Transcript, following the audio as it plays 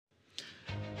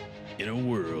In a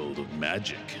world of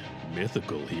magic,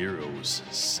 mythical heroes,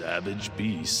 savage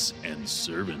beasts, and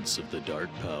servants of the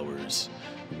dark powers,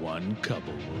 one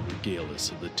couple will regale us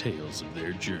of the tales of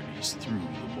their journeys through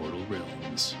the mortal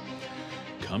realms.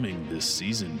 Coming this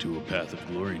season to a path of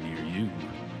glory near you,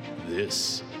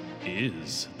 this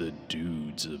is the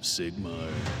Dudes of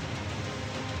Sigmar.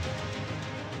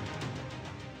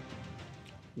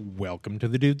 Welcome to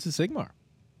the Dudes of Sigmar.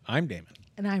 I'm Damon.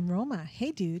 And I'm Roma.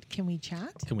 Hey, dude, can we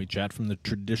chat? Can we chat from the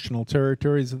traditional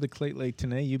territories of the Clay Lake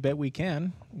tonight? You bet we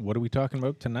can. What are we talking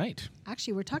about tonight?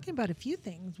 Actually, we're talking about a few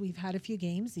things. We've had a few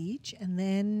games each, and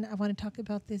then I want to talk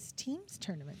about this teams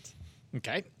tournament.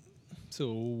 Okay.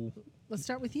 So let's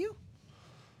start with you.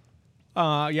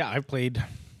 Yeah, I've played.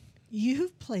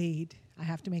 You've played, I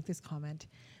have to make this comment,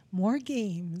 more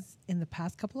games in the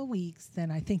past couple of weeks than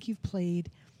I think you've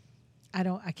played.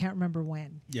 I can't remember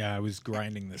when. Yeah, I was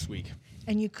grinding this week.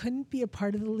 And you couldn't be a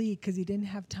part of the league because you didn't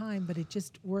have time, but it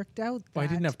just worked out. Well, I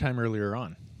didn't have time earlier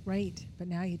on. Right, but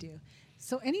now you do.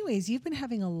 So anyways, you've been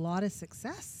having a lot of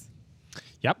success.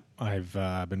 Yep, I've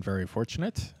been very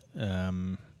fortunate. I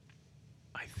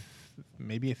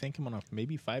think I'm on a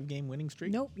maybe 5-game winning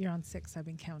streak. Nope, you're on 6. I've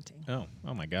been counting.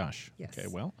 Oh my gosh. Yes. Okay,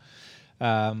 well.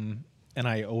 And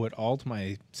I owe it all to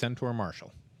my Centaur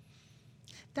Marshal.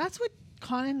 That's what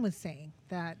Conan was saying,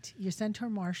 that your Centaur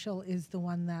Marshal is the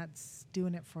one that's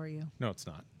doing it for you. No, it's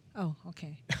not. Oh,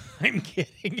 okay. I'm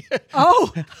kidding.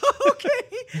 Oh,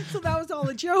 okay. So that was all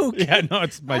a joke. Yeah, no,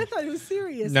 it's my... I thought it was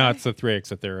serious. No, it's the 3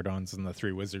 Exotherodons and the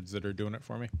 3 wizards that are doing it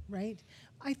for me. Right.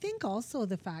 I think also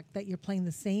the fact that you're playing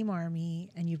the same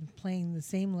army and you're playing the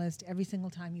same list every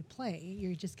single time you play,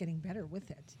 you're just getting better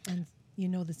with it. And you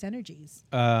know the synergies.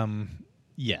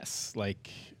 Yes,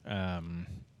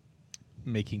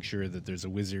 making sure that there's a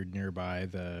wizard nearby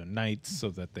the knights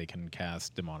so that they can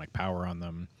cast demonic power on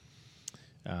them.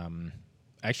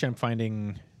 Actually, I'm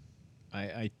finding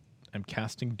I'm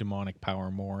casting demonic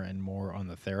power more and more on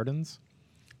the Theridans.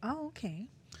 Oh, okay.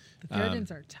 The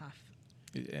Theridans are tough.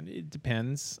 And it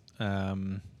depends.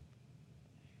 It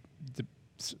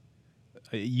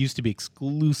used to be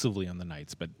exclusively on the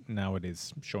knights, but now it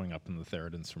is showing up in the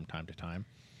Theridans from time to time.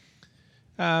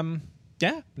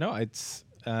 Yeah, no, it's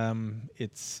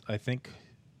I think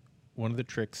one of the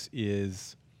tricks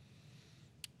is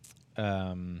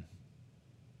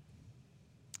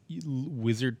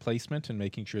wizard placement and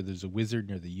making sure there's a wizard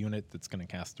near the unit that's going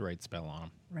to cast the right spell on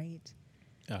them. Right.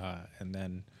 And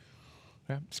then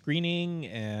screening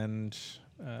and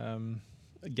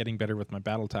getting better with my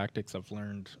battle tactics. I've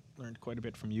learned quite a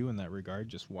bit from you in that regard,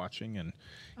 just watching and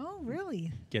oh,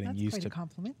 really? getting That's used quite to a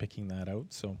compliment. picking that out.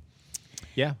 So,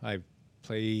 yeah, I've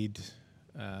played.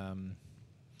 I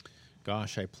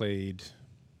played.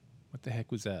 What the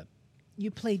heck was that? You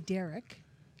played Derek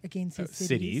against his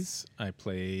cities. I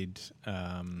played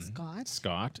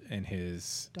Scott and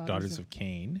his Daughters of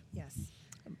Cain. Yes.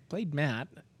 I played Matt,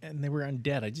 and they were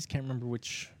undead. I just can't remember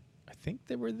which. I think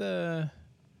they were the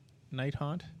Night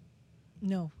Haunt.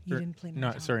 No, you didn't play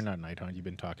Night Haunt. Sorry, not Night Haunt. You've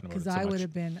been talking about it so much. Because I would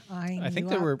have been eyeing. I think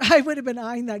they were. I would have been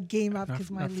eyeing that game up because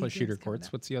my not Flesh Eater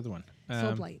Courts. What's the other one?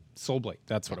 Soulblight. Soulblight.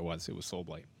 That's what it was. It was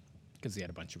Soulblight because he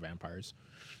had a bunch of vampires.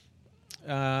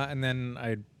 And then I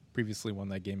had previously won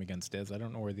that game against Dez. I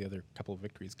don't know where the other couple of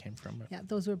victories came from. Yeah,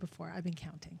 those were before. I've been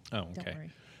counting. Oh, okay. Don't worry.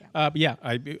 Yeah. But yeah,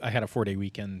 I had a 4-day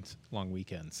long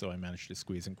weekend, so I managed to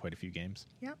squeeze in quite a few games.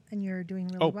 Yeah, and you're doing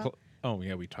really well. Oh,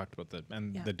 yeah, we talked about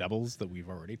the doubles that we've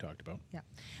already talked about. Yeah.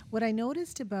 What I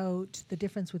noticed about the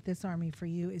difference with this army for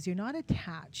you is you're not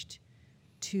attached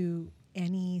to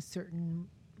any certain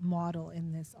model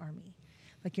in this army.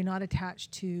 Like you're not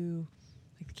attached to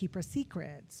like the Keeper of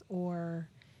Secrets or,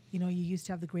 you used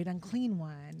to have the Great Unclean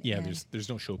one. Yeah, there's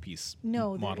no showpiece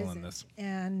model in this.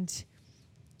 And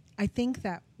I think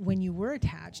that when you were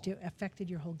attached, it affected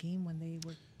your whole game when they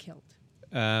were killed.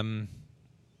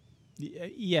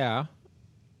 Yeah.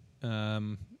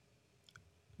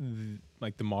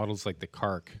 Like the models like the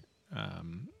Kark,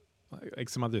 like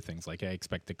some other things. Like I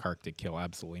expect the Kark to kill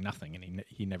absolutely nothing, and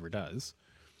he never does.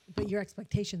 But your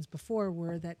expectations before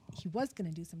were that he was going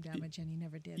to do some damage, and he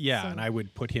never did. Yeah, and I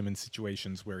would put him in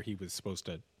situations where he was supposed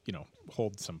to,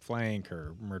 hold some flank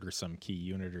or murder some key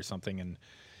unit or something. And,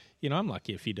 I'm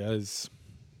lucky if he does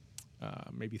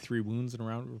maybe 3 wounds in a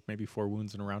round, or maybe 4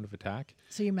 wounds in a round of attack.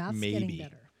 So your math's getting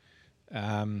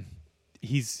better.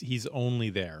 He's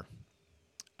only there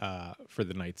for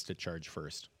the knights to charge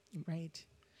first. Right.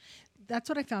 That's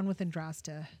what I found with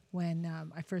Andrasta when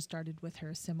I first started with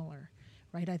her, similar.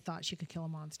 Right, I thought she could kill a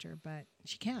monster, but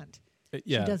she can't.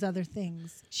 Yeah. She does other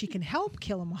things. She can help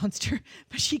kill a monster,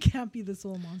 but she can't be the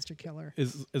sole monster killer.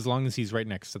 As long as he's right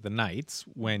next to the knights,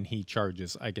 when he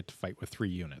charges, I get to fight with 3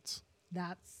 units.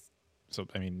 That's So,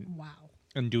 I mean, wow.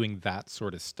 and doing that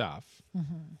sort of stuff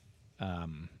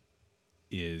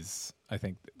is, I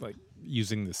think, like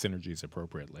using the synergies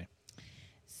appropriately.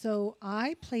 So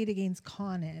I played against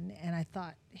Conan, and I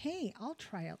thought, hey, I'll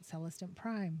try out Celestin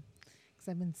Prime.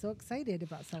 I've been so excited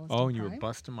about Celestin Prime. Oh, and you were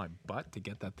busting my butt to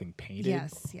get that thing painted?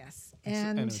 Yes.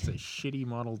 And it's a shitty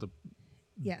model to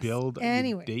yes. build.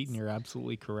 Anyways, Dayton, you're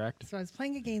absolutely correct. So I was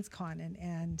playing against Conan,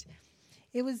 and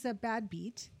it was a bad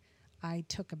beat. I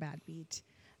took a bad beat.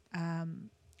 I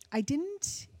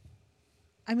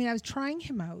was trying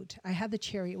him out. I had the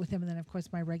Chariot with him, and then, of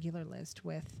course, my regular list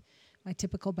with my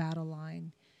typical battle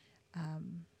line,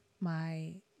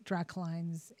 my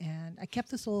Dracolines, and I kept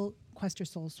the Quester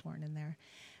Soulsworn in there.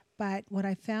 But what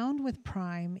I found with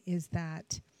Prime is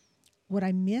that what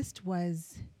I missed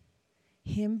was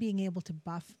him being able to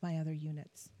buff my other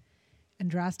units.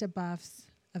 Andrasta buffs,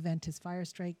 Aventus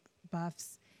Firestrike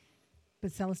buffs,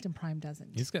 but Celestin Prime doesn't.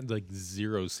 He's got like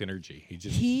 0 synergy.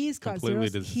 He's got completely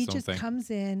zero. does He his own just thing. comes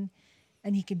in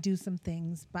and he can do some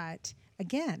things. But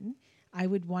again, I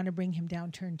would want to bring him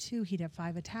down turn 2. He'd have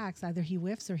 5 attacks. Either he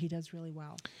whiffs or he does really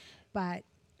well. But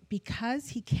because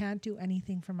he can't do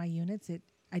anything for my units,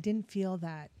 I didn't feel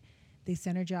that they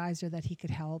synergized or that he could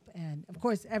help. And of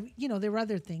course, there were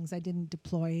other things I didn't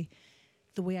deploy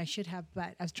the way I should have.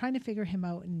 But I was trying to figure him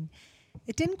out, and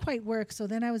it didn't quite work. So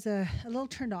then I was a little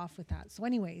turned off with that. So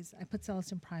anyways, I put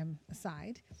Celestin Prime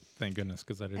aside. Thank goodness,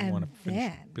 because I didn't want to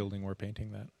finish building or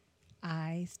painting that.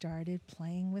 I started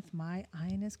playing with my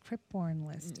Ionis Cryptborn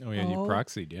list. Oh, yeah, you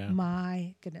proxied, yeah.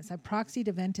 My goodness. I proxied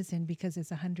Aventus in because it's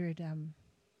 100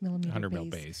 millimeter 100 base. mil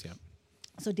base, yeah.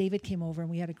 So David came over, and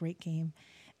we had a great game.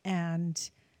 And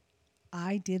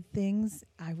I did things.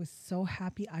 I was so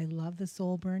happy. I love the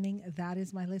soul burning. That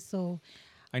is my list. So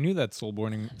I knew that soul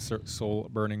burning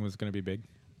was going to be big.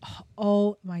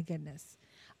 oh my goodness.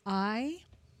 I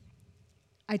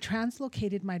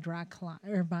translocated my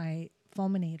my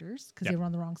fulminators because they were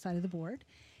on the wrong side of the board,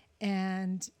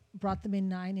 and brought them in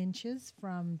 9 inches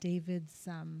from David's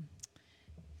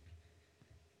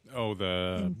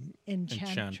Infernal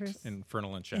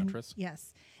Enchantress.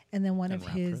 Yes. And then one And of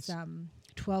his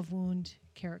 12 wound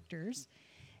characters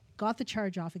got the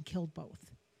charge off and killed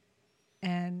both.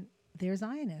 And there's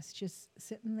Ionis just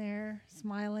sitting there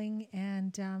smiling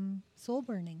and soul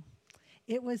burning.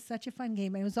 It was such a fun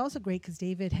game. And it was also great because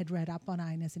David had read up on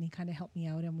Ionis, and he kind of helped me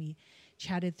out, and we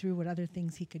chatted through what other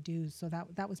things he could do. So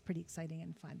that was pretty exciting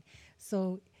and fun.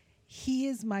 So he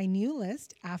is my new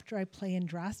list after I play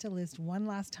Andrasta list one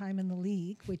last time in the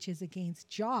league, which is against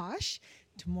Josh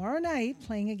tomorrow night,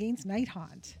 playing against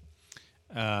Nighthaunt.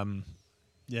 Yeah,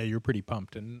 you're pretty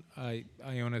pumped. And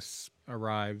Ionis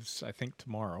arrives, I think,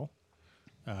 tomorrow.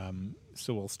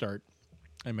 So we'll start.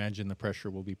 I imagine the pressure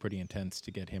will be pretty intense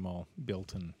to get him all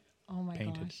built and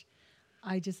painted. Gosh.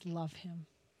 I just love him.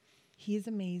 He's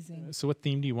amazing. So what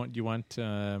theme do you want? Do you want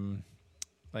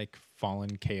like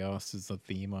Fallen Chaos is the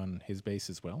theme on his base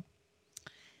as well?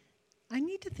 I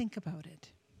need to think about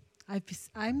it.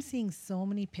 I'm seeing so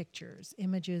many pictures,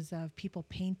 images of people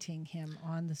painting him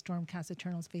on the Stormcast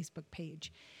Eternals Facebook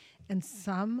page. And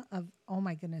some of, oh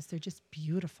my goodness, they're just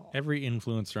beautiful. Every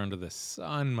influencer under the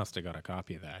sun must have got a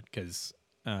copy of that, because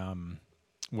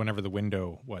whenever the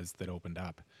window was that opened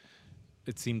up,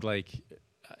 it seemed like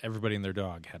everybody and their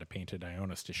dog had a painted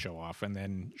Ionis to show off. And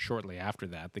then shortly after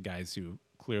that, the guys who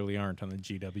clearly aren't on the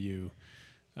GW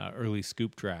early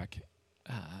scoop track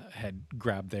had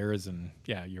grabbed theirs. And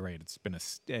yeah, you're right. It's been a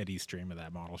steady stream of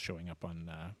that model showing up on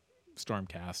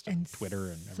Stormcast and Twitter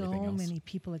and everything else. So many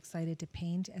people excited to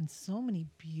paint, and so many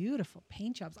beautiful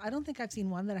paint jobs. I don't think I've seen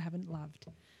one that I haven't loved.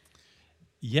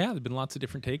 Yeah, there have been lots of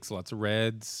different takes, lots of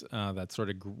reds, that sort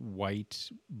of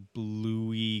white,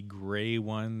 bluey, gray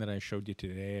one that I showed you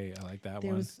today. I like that one.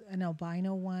 There was an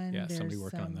albino one. Yeah, somebody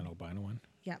working on that albino one.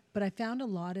 Yeah, but I found a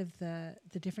lot of the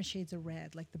different shades of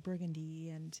red, like the burgundy,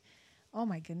 and oh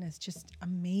my goodness, just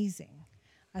amazing.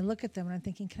 I look at them and I'm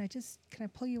thinking, can I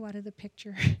pull you out of the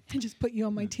picture and just put you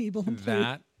on my table and play?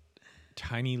 That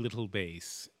tiny little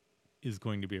base is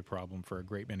going to be a problem for a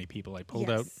great many people. I pulled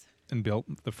out and built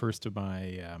the first of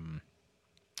my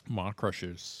Maw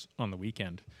Crushers on the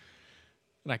weekend.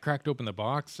 And I cracked open the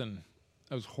box, and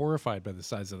I was horrified by the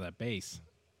size of that base.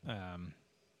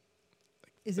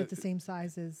 Is it the same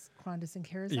size as Krondus and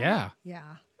Karazhan? Yeah. Yeah.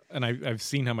 And I've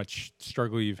seen how much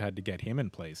struggle you've had to get him in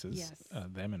places, Yes.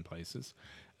 them in places.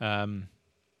 I'm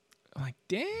like,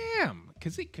 damn,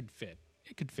 because it could fit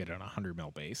on a 100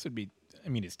 mil base. It'd be I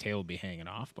mean, his tail will be hanging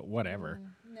off, but whatever.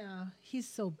 No, he's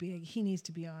so big. He needs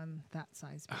to be on that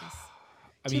size base.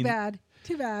 Too bad.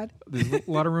 Too bad. There's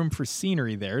a lot of room for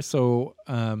scenery there. So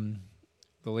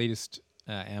the latest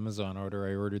Amazon order,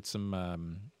 I ordered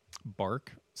some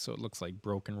bark. So it looks like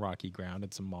broken rocky ground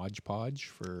and some Mod Podge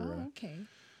for Okay.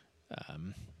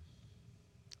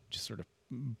 just sort of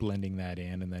blending that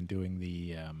in and then doing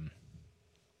the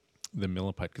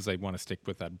milliput because I want to stick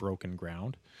with that broken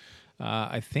ground.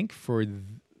 I think for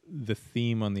the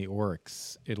theme on the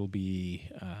orcs, it'll be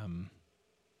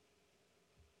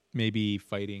maybe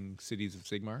fighting cities of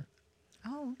Sigmar.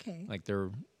 Oh, okay. Like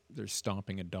they're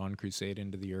stomping a Dawn Crusade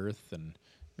into the earth, and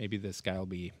maybe this guy will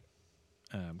be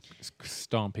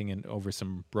stomping over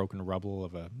some broken rubble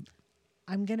of a...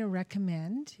 I'm going to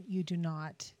recommend you do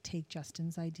not take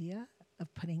Justin's idea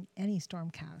of putting any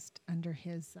Stormcast under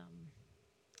his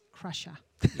crusher.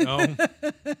 No.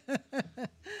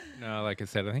 No, like I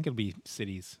said, I think it'll be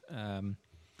cities.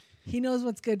 He knows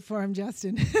what's good for him,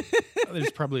 Justin.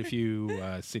 There's probably a few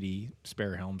city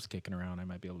spare helms kicking around. I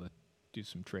might be able to do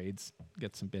some trades,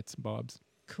 get some bits and bobs.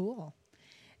 Cool.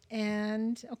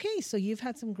 And okay, so you've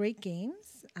had some great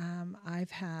games.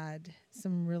 I've had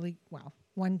some really,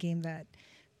 one game that,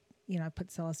 I put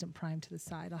Celestin Prime to the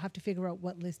side. I'll have to figure out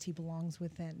what list he belongs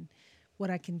within, what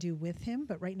I can do with him.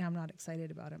 But right now I'm not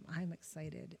excited about him. I'm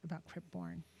excited about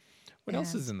Cryptborn. What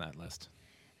else is in that list?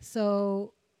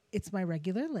 So it's my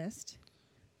regular list.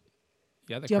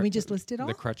 Yeah, do you want me to just list it all?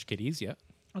 The Crutch Kitties, yeah.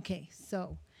 Okay,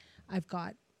 so I've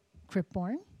got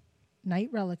Cryptborn,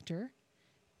 Knight Relictor,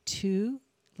 2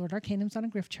 Lord Arcanums on a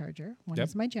Griff Charger. One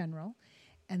is my general.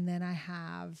 And then I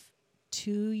have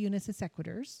 2 units of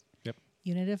Sequitors. Yep.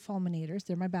 Unit of Fulminators.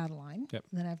 They're my battle line. Yep.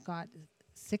 And then I've got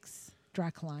 6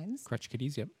 Dracolines. Crutch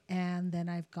Kitties, yep. And then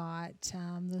I've got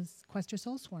the Quester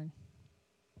Soulsworn.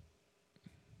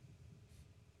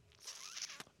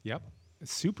 Yep.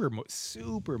 Super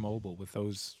mobile with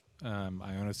those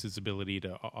Ionis' ability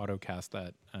to auto-cast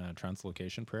that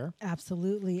Translocation Prayer.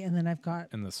 Absolutely. And then I've got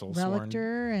and the Soulsworn.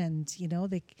 Relictor, and,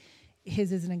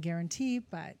 his isn't a guarantee,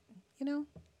 but,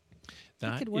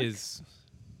 that is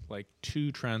like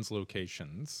 2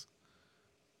 translocations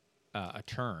a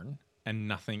turn and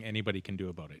nothing anybody can do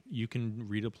about it. You can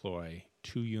redeploy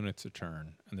 2 units a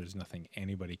turn, and there's nothing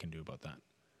anybody can do about that.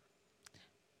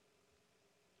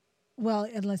 Well,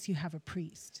 unless you have a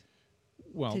priest.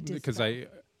 Well, because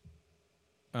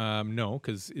no,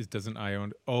 because it doesn't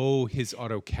Ion. Oh, his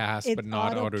auto cast, but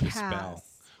not auto dispel.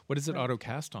 What does it auto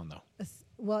cast on though?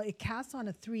 Well, it casts on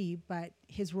a 3, but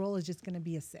his roll is just going to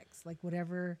be a 6. Like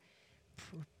whatever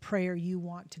prayer you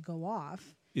want to go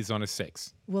off is on a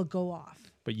 6. Will go off.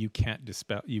 But you can't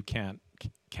dispel. You can't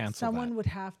cancel. Someone would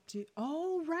have to.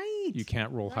 Oh, right. You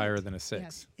can't roll higher than a 6.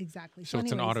 Yes, exactly. So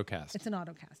it's an auto cast. It's an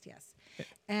auto cast. Yes.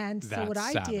 And so what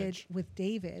I did with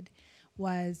David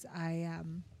was I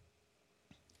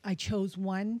chose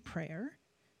one prayer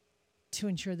to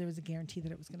ensure there was a guarantee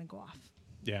that it was going to go off.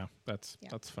 Yeah, that's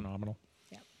phenomenal.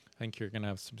 Yeah. I think you're going to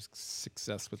have some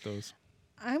success with those.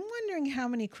 I'm wondering how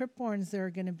many Cryptborns there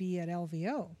are going to be at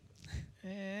LVO.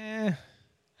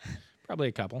 Probably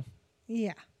a couple.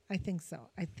 Yeah, I think so.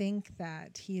 I think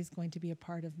that he is going to be a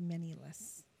part of many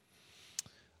lists.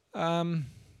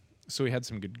 So we had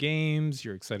some good games.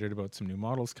 You're excited about some new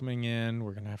models coming in.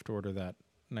 We're going to have to order that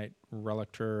Knight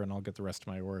Relictor, and I'll get the rest of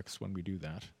my orcs when we do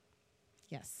that.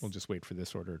 Yes. We'll just wait for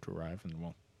this order to arrive, and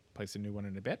we'll place a new one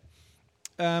in a bit.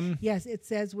 Yes, it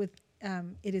says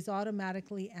it is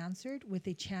automatically answered with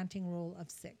a chanting roll of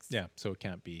 6. Yeah, so it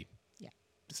can't be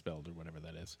dispelled or whatever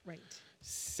that is. Right.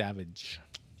 Savage.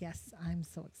 Yes, I'm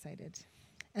so excited.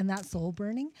 And that soul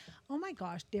burning. Oh my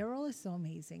gosh, Darrell is so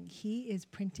amazing. He is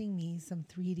printing me some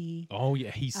 3D. Oh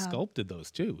yeah, he sculpted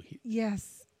those too.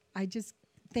 Yes, I just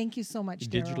thank you so much, He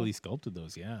Darrell. digitally sculpted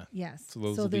those, yeah. Yes. So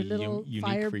those will be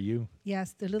unique for you.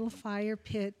 Yes, they're little fire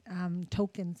pit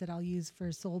tokens that I'll use for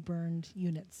soul burned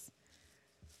units.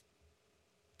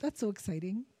 That's so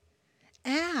exciting.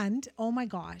 And oh my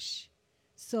gosh,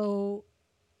 so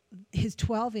his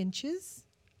 12 inches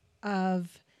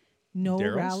of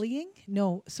Darrell's? rallying.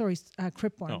 No, sorry,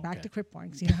 Cryptborn. Back to Cryptborn.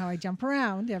 Because you know how I jump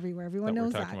around everywhere. Everyone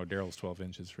knows that. We're talking about Darrell's 12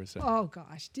 inches for a second. Oh,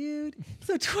 gosh, dude.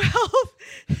 So 12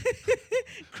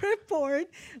 Cryptborn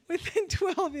within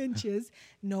 12 inches,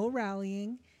 no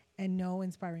rallying and no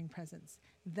inspiring presence.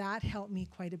 That helped me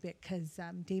quite a bit because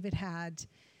David had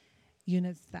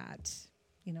units that,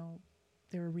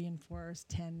 they were reinforced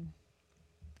 10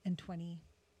 and 20.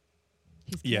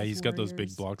 He's got those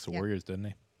big blocks of warriors, doesn't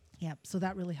he? Yep. So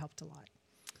that really helped a lot.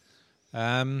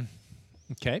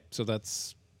 Okay. So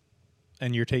that's,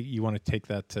 and you want to take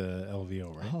that to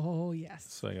LVO, right? Oh yes.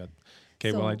 So I got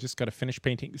Okay, well, I just got to finish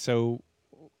painting. So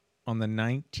on the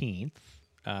 19th,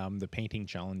 the painting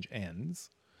challenge ends.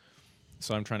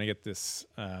 So I'm trying to get this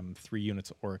 3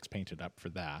 units of Oryx painted up for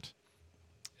that.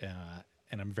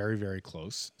 And I'm very, very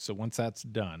close. So once that's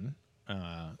done,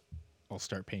 I'll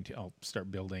start painting. I'll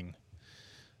start building.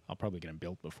 I'll probably get them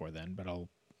built before then, but I'll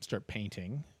start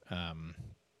painting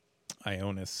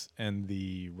Ionis and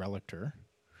the Relictor.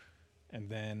 And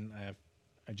then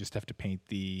I just have to paint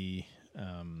the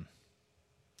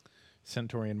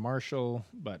Centaurian Marshal,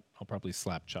 but I'll probably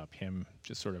slap chop him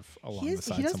just sort of along the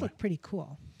side. He does somewhere. Look pretty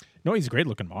cool. No, he's a great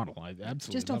looking model. I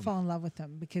absolutely just don't love fall in love with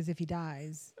him, because if he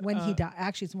dies, when he dies,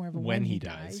 actually it's more of a when he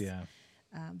dies. Yeah.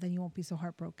 Then you won't be so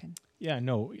heartbroken. Yeah,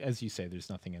 no, as you say, there's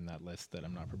nothing in that list that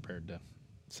I'm not prepared to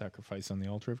sacrifice on the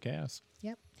altar of chaos.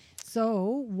 Yep.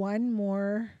 So one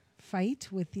more fight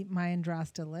with my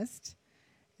Andrasta list,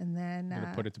 and then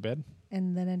Gonna put it to bed.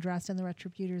 And then Andrasta and the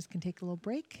Retributors can take a little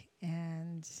break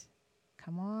and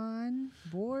come on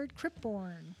board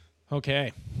Cryptborn.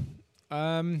 Okay.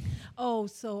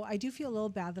 So I do feel a little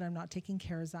bad that I'm not taking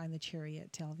Karazai the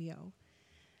Chariot to LVO.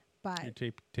 But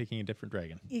you're taking a different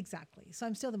dragon. Exactly. So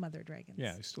I'm still the mother of dragons.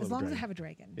 Yeah, you still as have long a as I dragon. have a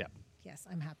dragon. Yeah. Yes,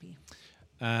 I'm happy.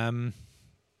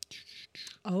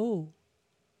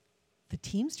 The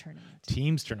teams tournament.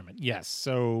 Teams tournament, yes.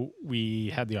 So we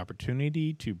had the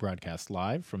opportunity to broadcast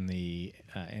live from the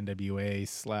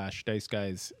NWA/Dice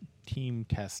Guys Team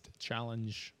Test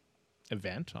Challenge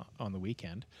event on the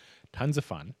weekend. Tons of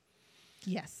fun.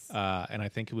 Yes. And I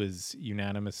think it was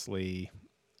unanimously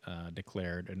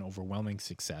declared an overwhelming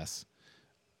success.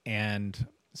 And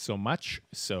so much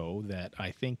so that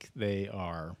I think they've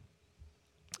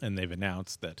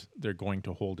announced that they're going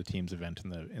to hold a teams event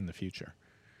in the future.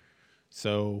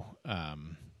 So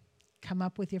come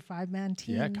up with your 5-man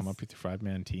team. Yeah, come up with your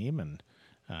 5-man team, and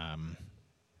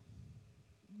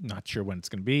not sure when it's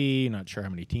going to be, not sure how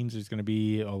many teams there's going to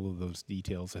be. All of those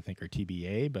details I think are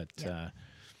TBA, but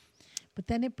but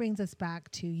then it brings us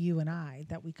back to you and I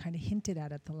that we kind of hinted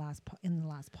at in the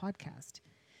last podcast,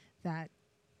 that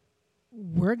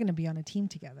we're going to be on a team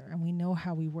together, and we know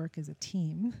how we work as a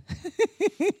team.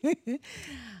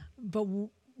 But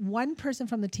one person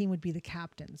from the team would be the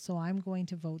captain, so I'm going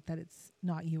to vote that it's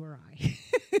not you or I.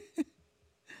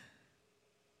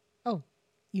 Oh,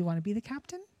 you want to be the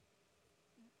captain?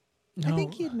 No. I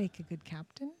think you'd make a good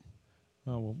captain.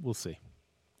 Well, we'll see.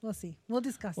 We'll see. We'll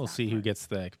discuss that. We'll see who gets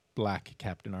the black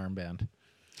captain armband.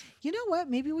 You know what?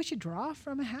 Maybe we should draw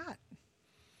from a hat.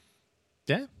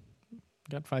 Yeah.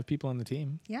 Got 5 people on the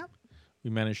team. Yeah.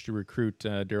 We managed to recruit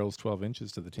Darrell's 12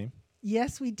 inches to the team.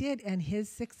 Yes, we did. And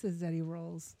his 6s that he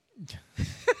rolls.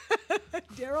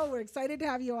 Darrell, we're excited to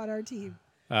have you on our team.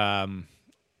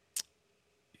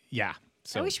 Yeah.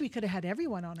 So I wish we could have had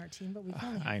everyone on our team, but we've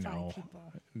only had 5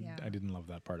 people. Yeah. I didn't love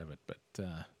that part of it, but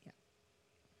yeah.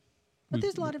 But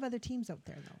there's a lot of other teams out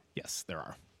there, though. Yes, there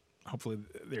are. Hopefully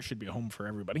there should be a home for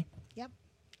everybody. Yep.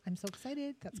 I'm so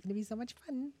excited. That's going to be so much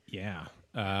fun. Yeah.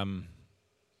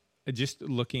 Just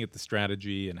looking at the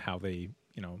strategy and how they,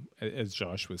 as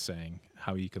Josh was saying,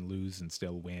 how you can lose and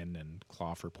still win and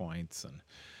claw for points. And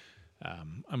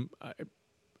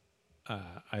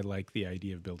I like the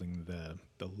idea of building the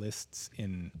lists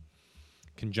in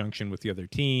conjunction with the other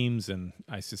teams, and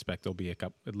I suspect there'll be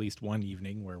at least one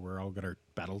evening where we're all got our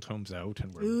battle tomes out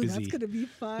and we're busy. That's going to be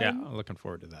fun. Yeah, I'm looking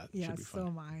forward to that. Yeah, Should be fun. so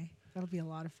am I. That'll be a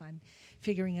lot of fun.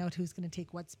 Figuring out who's going to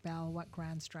take what spell, what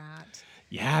grand strat.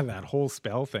 Yeah, that whole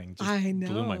spell thing just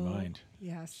blew my mind.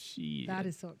 Yes, Shit. That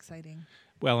is so exciting.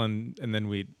 Well, and then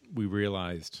we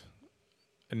realized,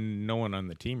 and no one on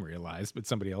the team realized, but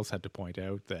somebody else had to point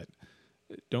out that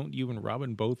don't you and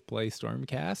Robin both play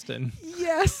Stormcast? And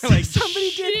yes, like,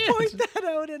 somebody did point that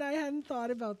out, and I hadn't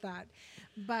thought about that.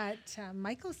 But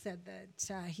Michael said that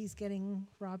he's getting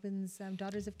Robin's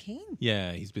Daughters of Cain.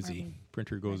 Yeah, he's busy.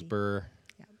 Printer goes ready. burr.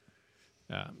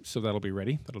 Yeah. So that'll be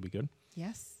ready. That'll be good.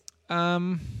 Yes.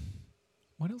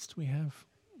 What else do we have?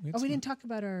 We didn't talk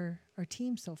about our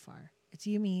team so far. It's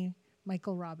you, me,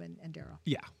 Michael, Robin, and Darrell.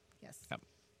 Yeah. Yes. Yep.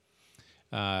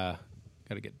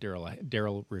 Got to get Darrell.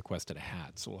 Darrell requested a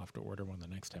hat, so we'll have to order one the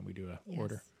next time we do a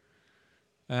order.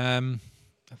 I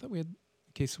thought we had.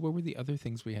 Okay, so what were the other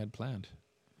things we had planned?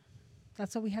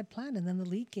 That's what we had planned, and then the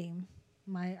league game,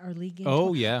 our league game.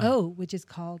 Oh yeah. Which is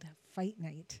called Fight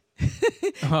Night,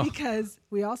 because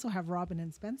we also have Robin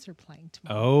and Spencer playing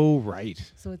tomorrow. Oh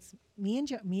right. So it's me and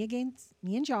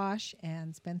Josh,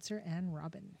 and Spencer and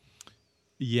Robin.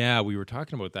 Yeah, we were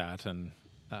talking about that, and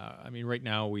I mean, right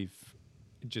now it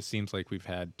just seems like we've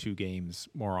had 2 games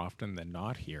more often than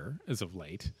not here as of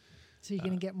late. So you're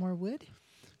going to get more wood?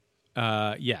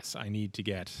 Yes, I need to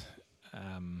get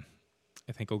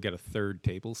I think we'll get a third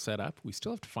table set up. We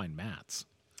still have to find mats.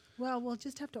 Well, we'll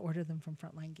just have to order them from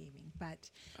Frontline Gaming, but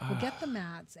we'll get the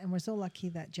mats, and we're so lucky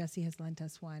that Jesse has lent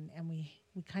us one, and we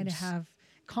kind of have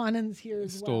Conan's here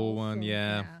as well. Stole one, so,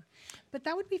 yeah. But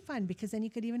that would be fun because then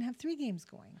you could even have 3 games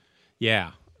going.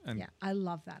 Yeah. Yeah, I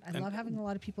love that. I love having a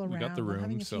lot of people around. We got the room,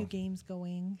 having a few games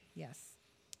going. Yes.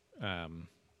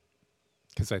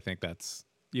 Because I think that's,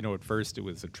 at first it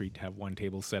was a treat to have one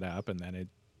table set up, and then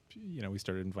we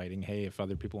started inviting, hey, if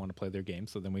other people want to play their game.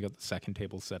 So then we got the second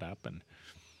table set up, and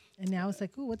now it's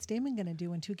like, ooh, what's Damon going to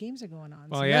do when 2 games are going on?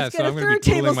 Well, so yeah, let's so get I'm a going to third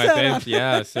be table tooling my set bench. up.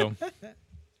 Yeah, so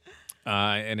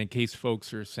and in case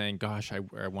folks are saying, gosh, I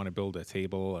want to build a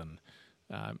table, and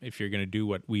if you're going to do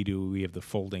what we do, we have the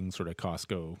folding sort of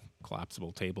Costco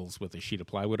collapsible tables with a sheet of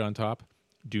plywood on top.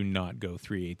 Do not go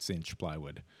 3/8-inch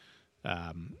plywood.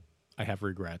 I have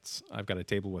regrets. I've got a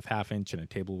table with 1/2 inch and a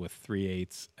table with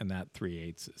 3/8, and that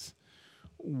 3/8 is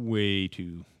way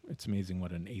too. It's amazing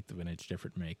what an 1/8 of an inch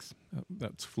difference makes.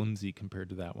 That's flimsy compared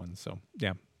to that one. So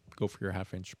yeah, go for your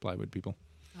 1/2 inch plywood, people.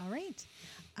 All right.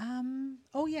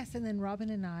 Oh yes, and then Robin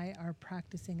and I are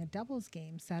practicing a doubles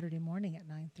game Saturday morning at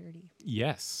 9:30.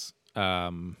 Yes.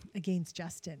 Against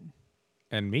Justin.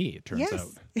 And me, it turns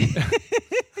Yes.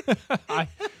 out.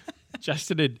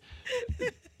 Justin had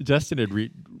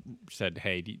said,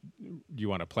 hey, do you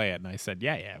want to play it? And I said,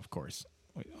 yeah, of course.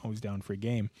 Always down for a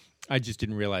game. I just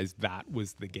didn't realize that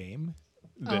was the game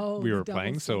that we were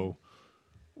playing. So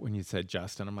when you said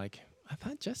Justin, I'm like, I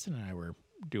thought Justin and I were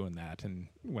doing that. And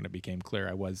when it became clear,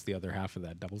 I was the other half of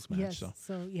that doubles match. Yes.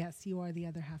 So yes, you are the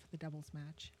other half of the doubles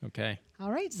match. Okay.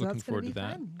 All right. So Looking that's going to be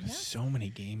forward to that. fun. There's so many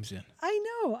games in.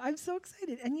 I know. I'm so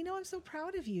excited. And I'm so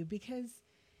proud of you because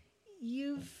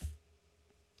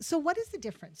so what is the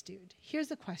difference, dude? Here's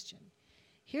a question.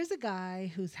 Here's a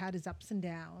guy who's had his ups and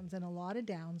downs and a lot of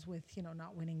downs with,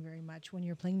 not winning very much when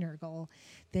you're playing Nurgle.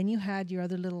 Then you had your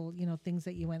other little, things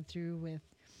that you went through with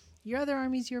your other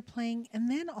armies you're playing. And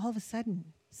then all of a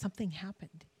sudden something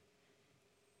happened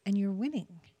and you're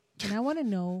winning. And I want to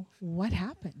know what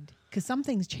happened because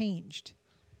something's changed.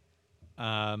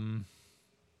 You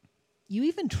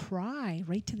even try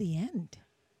right to the end.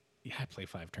 Yeah, I play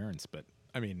 5 turns, but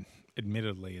I mean,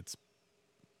 admittedly,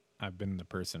 I've been the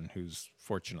person who's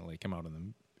fortunately come out on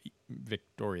the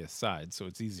victorious side, so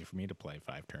it's easy for me to play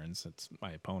 5 turns. It's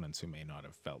my opponents who may not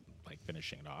have felt like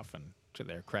finishing it off, and to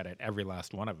their credit, every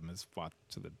last one of them has fought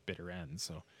to the bitter end.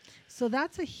 So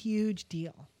that's a huge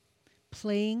deal,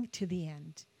 playing to the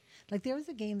end. Like there was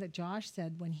a game that Josh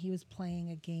said when he was playing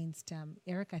against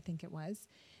Eric, I think it was,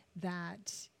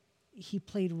 that he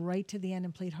played right to the end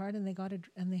and played hard, and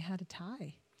they had a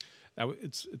tie.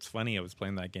 It's funny. I was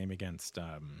playing that game against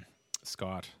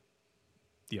Scott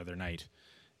the other night,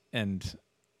 and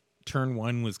turn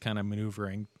 1 was kind of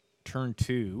maneuvering. Turn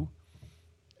 2,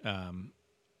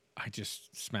 I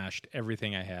just smashed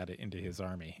everything I had into his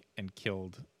army and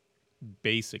killed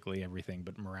basically everything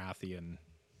but Marathi and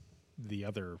the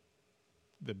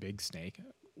big snake,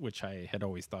 which I had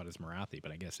always thought is Marathi,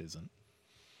 but I guess isn't.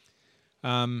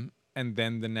 And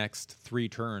then the next 3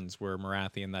 turns were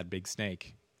Marathi and that big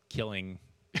snake killing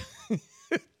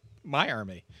my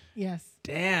army. Yes.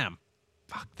 Damn.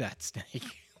 Fuck that snake.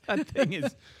 That thing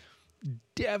is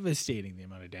devastating, the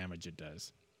amount of damage it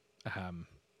does.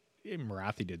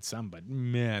 Marathi did some, but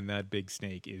man, that big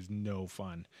snake is no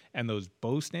fun. And those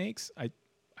bow snakes, I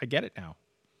get it now.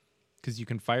 Because you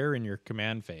can fire in your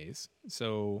command phase.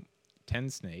 So 10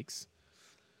 snakes,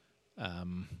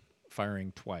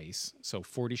 firing twice. So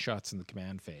 40 shots in the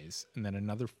command phase. And then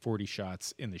another 40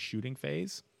 shots in the shooting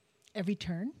phase. Every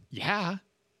turn? Yeah.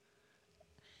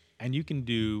 And you can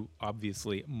do,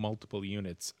 obviously, multiple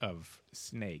units of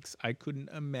snakes. I couldn't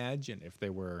imagine if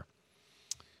there were,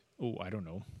 I don't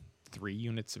know, 3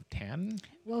 units of 10.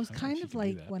 Well, it was kind of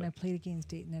like when I played against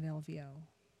Dayton at LVO.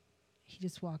 He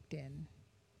just walked in,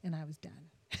 and I was done.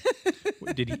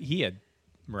 Did he had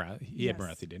Marathi? He had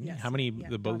Marathi, didn't he? Yes. How many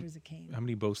How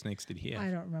many bow snakes did he have?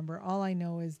 I don't remember. All I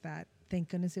know is that thank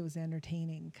goodness it was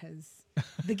entertaining because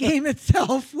the game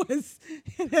itself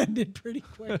it ended pretty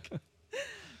quick.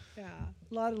 Yeah,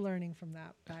 a lot of learning from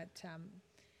that. But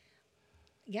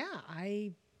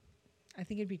I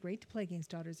think it'd be great to play against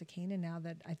Daughters of Canaan now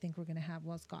that I think we're going to have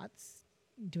Scott's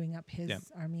doing up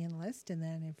his army and list, and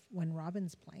then when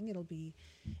Robin's playing, it'll be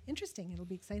interesting. It'll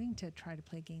be exciting to try to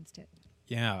play against it.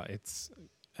 Yeah, it's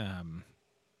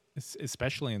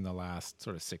especially in the last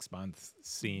sort of 6 months,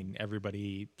 seeing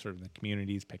everybody sort of in the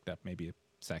communities picked up maybe a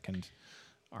second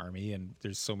army, and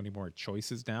there's so many more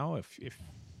choices now. If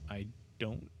I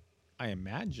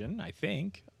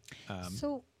think.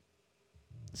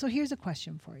 So here's a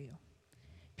question for you.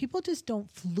 people just don't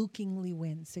flukingly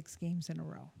win 6 games in a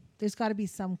row. There's got to be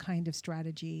some kind of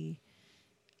strategy,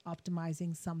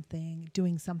 optimizing something,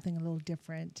 doing something a little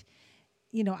different.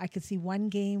 You know, I could see one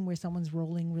game where someone's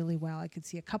rolling really well. I could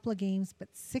see a couple of games, but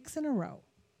 6 in a row.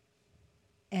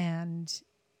 And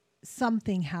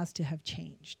something has to have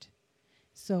changed.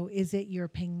 So is it you're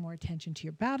paying more attention to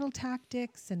your battle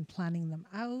tactics and planning them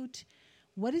out?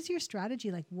 What is your strategy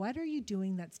like? What are you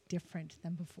doing that's different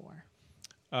than before?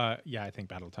 Yeah, I think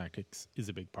battle tactics is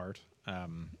a big part.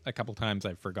 A couple times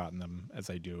I've forgotten them, as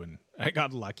I do, and I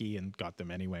got lucky and got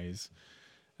them anyways.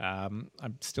 I'm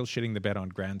still shitting the bed on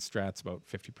grand strats about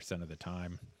 50% of the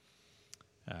time.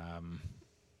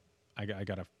 I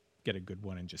got to get a good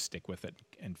one and just stick with it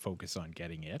and focus on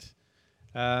getting it.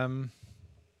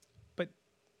 But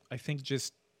I think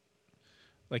just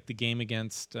like the game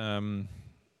against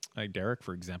like Derek,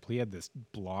 for example, he had this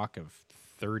block of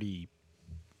 30,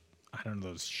 I don't know,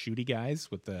 those shooty guys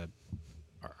with the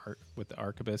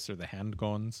arquebus or the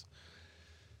handguns.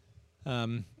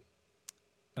 And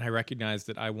I recognized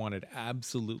that I wanted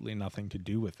absolutely nothing to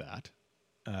do with that.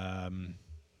 And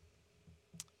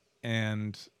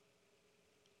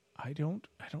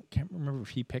can't remember if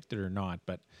he picked it or not,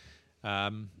 but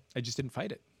I just didn't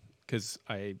fight it because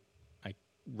I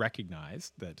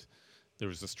recognized that there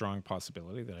was a strong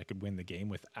possibility that I could win the game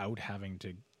without having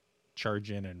to charge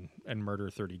in and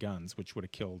murder 30 guns, which would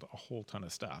have killed a whole ton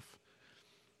of stuff.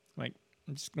 Like,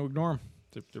 I'm just going to ignore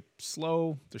them. They're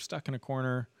slow. They're stuck in a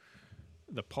corner.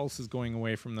 The pulse is going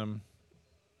away from them.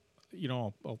 You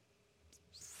know, I'll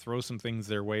throw some things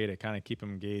their way to kind of keep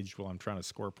them engaged while I'm trying to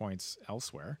score points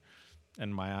elsewhere.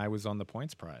 And my eye was on the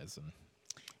points prize. And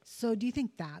so do you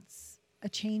think that's a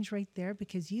change right there?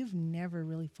 Because you've never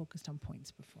really focused on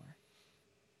points before.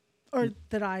 Or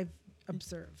that I've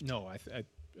observed. No,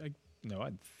 no,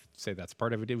 I'd say that's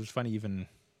part of it. It was funny even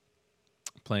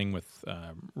playing with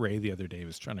Ray the other day. He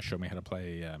was trying to show me how to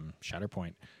play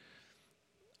Shatterpoint.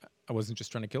 I wasn't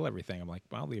just trying to kill everything. I'm like,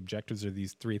 well, the objectives are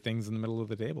these 3 things in the middle of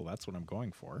the table. That's what I'm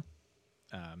going for.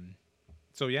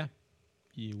 So, yeah,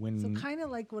 you win. So kind of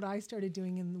like what I started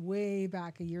doing in way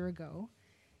back a year ago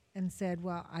and said,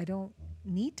 well, I don't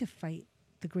need to fight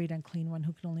the great unclean one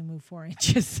who can only move 4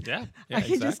 inches. Yeah, I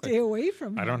can just stay away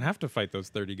from him. I don't have to fight those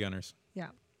 30 gunners. Yeah.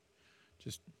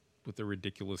 Just with the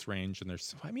ridiculous range. And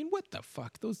there's, I mean, what the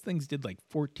fuck? Those things did like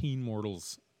 14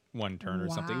 mortals one turn or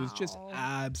something. It was just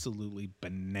absolutely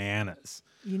bananas.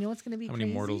 You know what's going to be crazy? How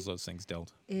many mortals those things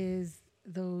dealt? Is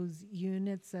those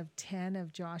units of 10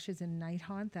 of Josh's and Night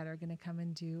Haunt that are going to come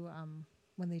and do,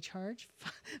 when they charge,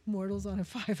 mortals on a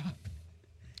 5-up.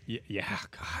 Yeah,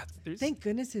 God. Thank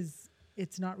goodness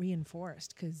it's not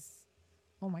reinforced because,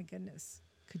 oh my goodness,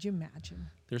 could you imagine?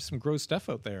 There's some gross stuff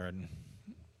out there.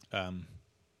 And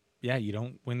yeah, you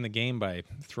don't win the game by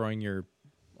throwing your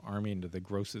army into the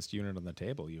grossest unit on the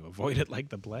table. You avoid it like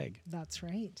the plague. That's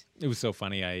right. It was so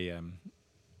funny. I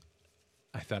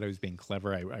thought I was being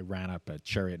clever. I ran up a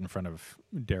chariot in front of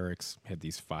Derek's. Had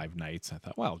these 5 knights. I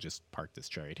thought, well, I'll just park this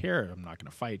chariot here. I'm not going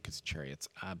to fight because chariots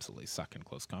absolutely suck in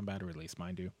close combat, or at least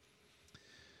mine do.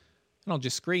 And I'll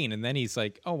just screen. And then he's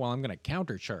like, oh, well, I'm going to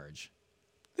countercharge.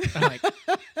 I'm like,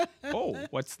 oh,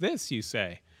 what's this, you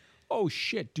say? Oh,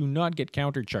 shit, do not get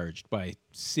countercharged by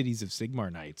Cities of Sigmar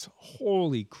Knights.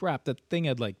 Holy crap, that thing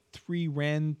had like 3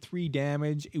 rend, 3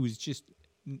 damage. It was just,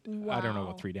 wow. I don't know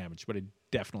about 3 damage, but it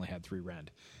definitely had 3 rend.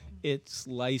 It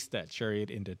sliced that chariot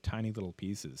into tiny little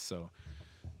pieces. So,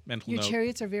 mental note. Your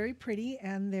chariots are very pretty,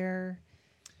 and they're...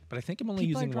 But I think I'm only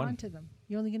people using are drawn one. to them.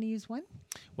 You're only going to use one?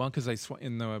 Well, because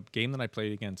in the game that I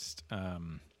played against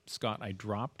Scott, I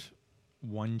dropped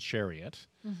 1 chariot,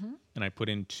 and I put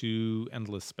in 2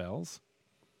 endless spells,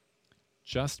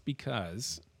 just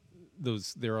because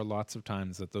there are lots of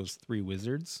times that those 3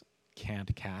 wizards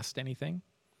can't cast anything.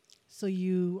 So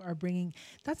you are bringing...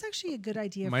 That's actually a good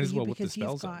idea Might for as you well whip the because you've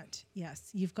spells got... out. Yes,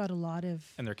 you've got a lot of...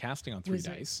 And they're casting on 3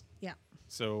 wizards. dice. Yeah.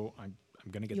 So I'm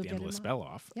going to get You'll the get endless them spell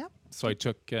off. Yep. So I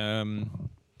took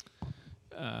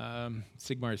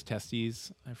Sigmar's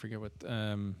Testes, I forget what,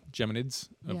 Geminids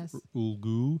of Yes.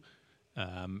 Ulgu,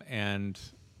 and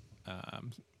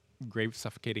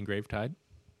Suffocating Gravetide.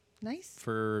 Nice.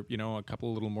 For, a couple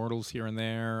of little mortals here and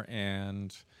there.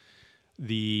 And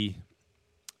the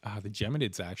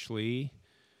Geminids actually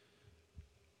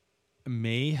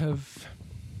may have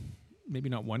maybe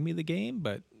not won me the game,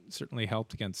 but certainly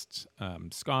helped against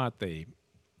Scott. I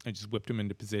just whipped him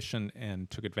into position and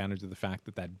took advantage of the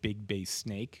fact that big base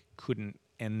snake couldn't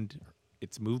end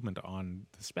its movement on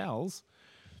the spells,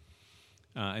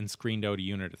 and screened out a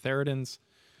unit of Theridans.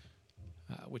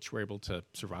 which were able to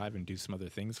survive and do some other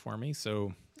things for me.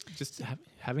 So just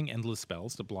having endless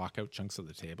spells to block out chunks of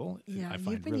the table, Yeah, I find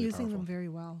you've been really using powerful. them very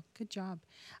well. Good job.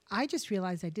 I just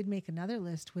realized I did make another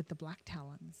list with the black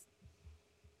talons.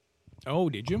 Oh,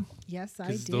 did you? Yes, I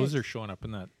Because did. those are showing up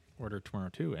in that order tomorrow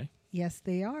too, eh? Yes,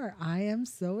 they are. I am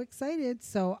so excited.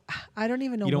 So I don't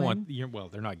even know You don't when. well,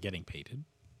 they're not getting painted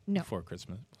No. before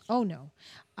Christmas. Oh, no.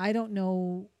 I don't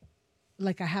know.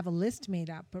 Like, I have a list made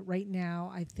up, but right now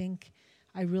I think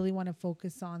I really want to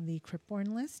focus on the Cryptborn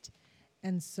list.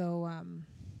 And so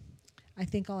I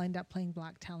think I'll end up playing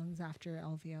Black Talons after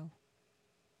LVO.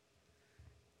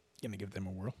 Gonna give them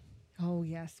a whirl. Oh,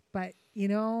 yes. But,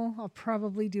 I'll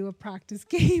probably do a practice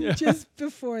game just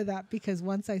before that, because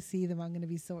once I see them, I'm going to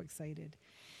be so excited.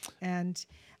 And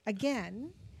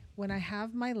again, when I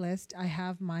have my list, I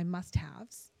have my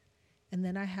must-haves, and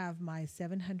then I have my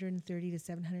 730 to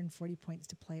 740 points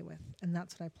to play with, and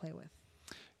that's what I play with.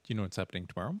 Do you know what's happening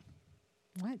tomorrow?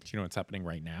 What? Do you know what's happening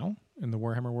right now in the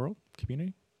Warhammer World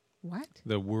community? What?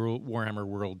 The Warhammer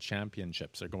World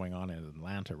Championships are going on in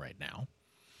Atlanta right now.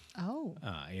 Oh.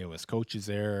 AOS Coach is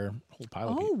there. A whole pile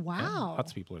of Oh, people. wow.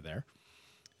 Lots of people are there.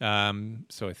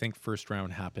 So I think first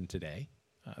round happened today.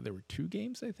 There were 2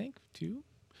 games, I think. 2.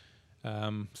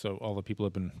 So all the people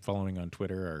have been following on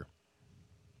Twitter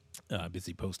are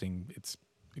busy posting. It's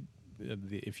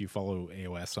if you follow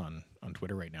AOS on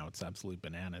Twitter right now, it's absolutely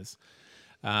bananas.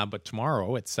 But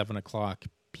tomorrow at 7:00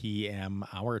 p.m.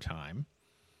 our time,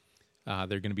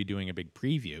 they're going to be doing a big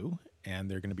preview, and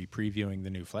they're going to be previewing the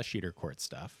new Flesh Eater Court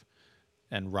stuff.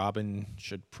 And Robin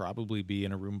should probably be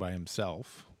in a room by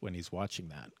himself when he's watching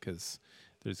that, because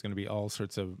there's going to be all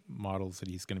sorts of models that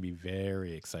he's going to be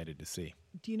very excited to see.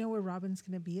 Do you know where Robin's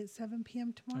going to be at 7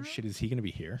 p.m. tomorrow? Oh, shit, is he going to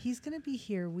be here? He's going to be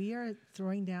here. We are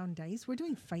throwing down dice. We're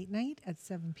doing fight night at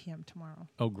 7 p.m. tomorrow.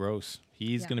 Oh, gross.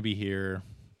 He's Yeah. going to be here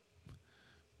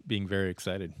being very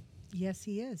excited. Yes,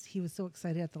 he is. He was so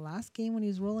excited at the last game when he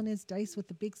was rolling his dice with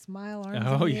the big smile, arms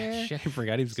Oh, in the yeah. air. Shit, I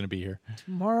forgot he was going to be here.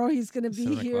 Tomorrow he's going to be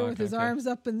 7 here o'clock, with his okay. arms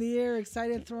up in the air,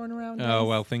 excited, throwing around dice. Oh,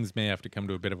 well, things may have to come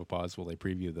to a bit of a pause while they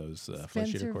preview those Flesh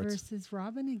Eater Spencer Courts. versus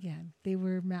Robin again. They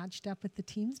were matched up at the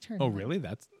teams Oh, tournament. really? So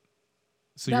That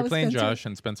you're was playing Spencer. Josh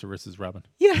and Spencer versus Robin.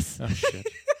 Yes. Oh, shit.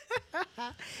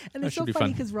 And That it's should so be funny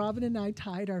fun. because Robin and I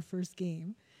tied our first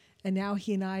game. And now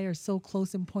he and I are so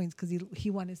close in points because he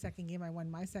won his second game. I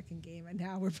won my second game. And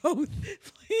now we're both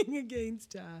playing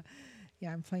against,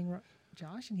 I'm playing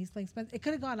Josh and he's playing Spencer. It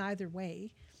could have gone either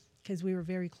way because we were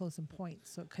very close in points.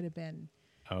 So it could have been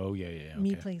Oh, yeah.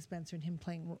 me Okay. playing Spencer and him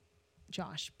playing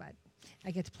Josh. But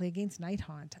I get to play against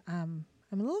Nighthaunt. I'm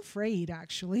a little afraid,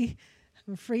 actually.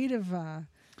 I'm afraid of...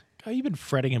 Oh, you've been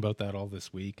fretting about that all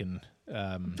this week, and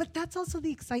but that's also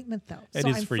the excitement, though. it so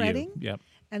is I'm for fretting, you. Yep.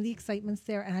 and the excitement's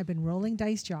there. And I've been rolling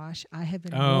dice, Josh. I have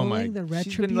been Oh, my- rolling the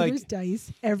she's been, like- Retributors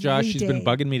dice every day. Josh, she's been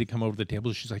bugging me to come over to the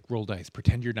table. She's like, roll dice,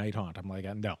 pretend you're Nighthaunt. I'm like,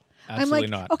 no, I'm absolutely like,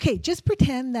 not. okay, just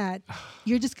pretend that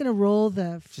you're just going to roll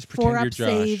the Just pretend 4-up you're Josh.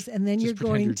 saves, and then Just you're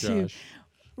pretend going you're to Josh.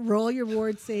 roll your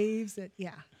ward saves.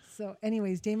 Yeah. So,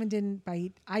 anyways, Damon didn't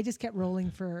bite. I just kept rolling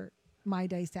for my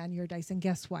dice and your dice, and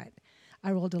guess what?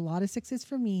 I rolled a lot of 6s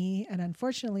for me, and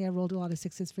unfortunately, I rolled a lot of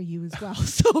 6s for you as well.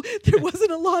 So there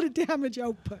wasn't a lot of damage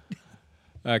output.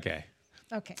 Okay.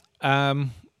 Okay.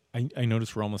 I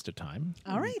noticed we're almost at time.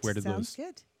 All right. Where did Sounds those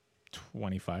good.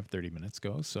 25, 30 minutes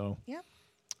go? So, Yep.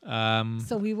 um,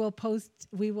 So we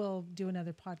will do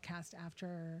another podcast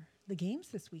after the games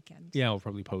this weekend. yeah, we'll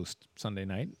probably post Sunday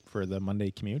night for the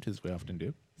Monday commute, as we often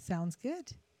do. Sounds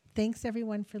good. Thanks,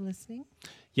 everyone, for listening.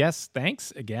 Yes,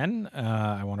 thanks again.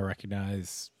 I want to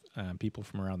recognize people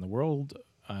from around the world.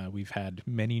 We've had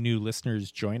many new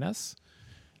listeners join us.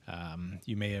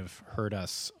 You may have heard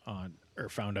us on or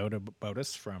found out about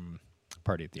us from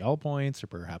Party at the All Points, or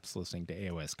perhaps listening to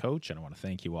AOS Coach. And I want to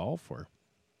thank you all for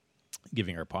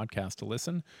giving our podcast a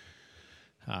listen.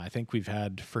 I think we've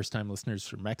had first-time listeners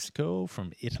from Mexico,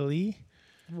 from Italy,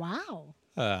 Wow.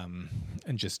 and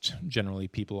just generally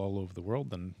people all over the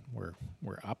world. And we're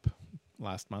up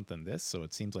last month in this, so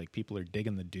it seems like people are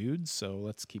digging the dudes. So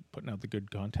let's keep putting out the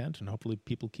good content, and hopefully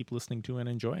people keep listening to and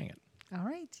enjoying it. All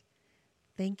right.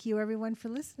 Thank you, everyone, for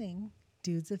listening.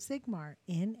 Dudes of Sigmar,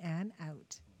 in and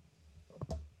out.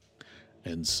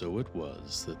 And so it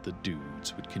was that the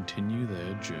dudes would continue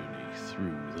their journey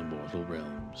through the mortal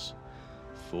realms,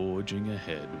 forging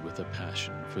ahead with a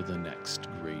passion for the next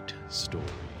great story.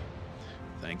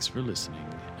 Thanks for listening,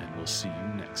 and we'll see you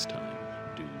next time,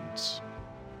 dudes.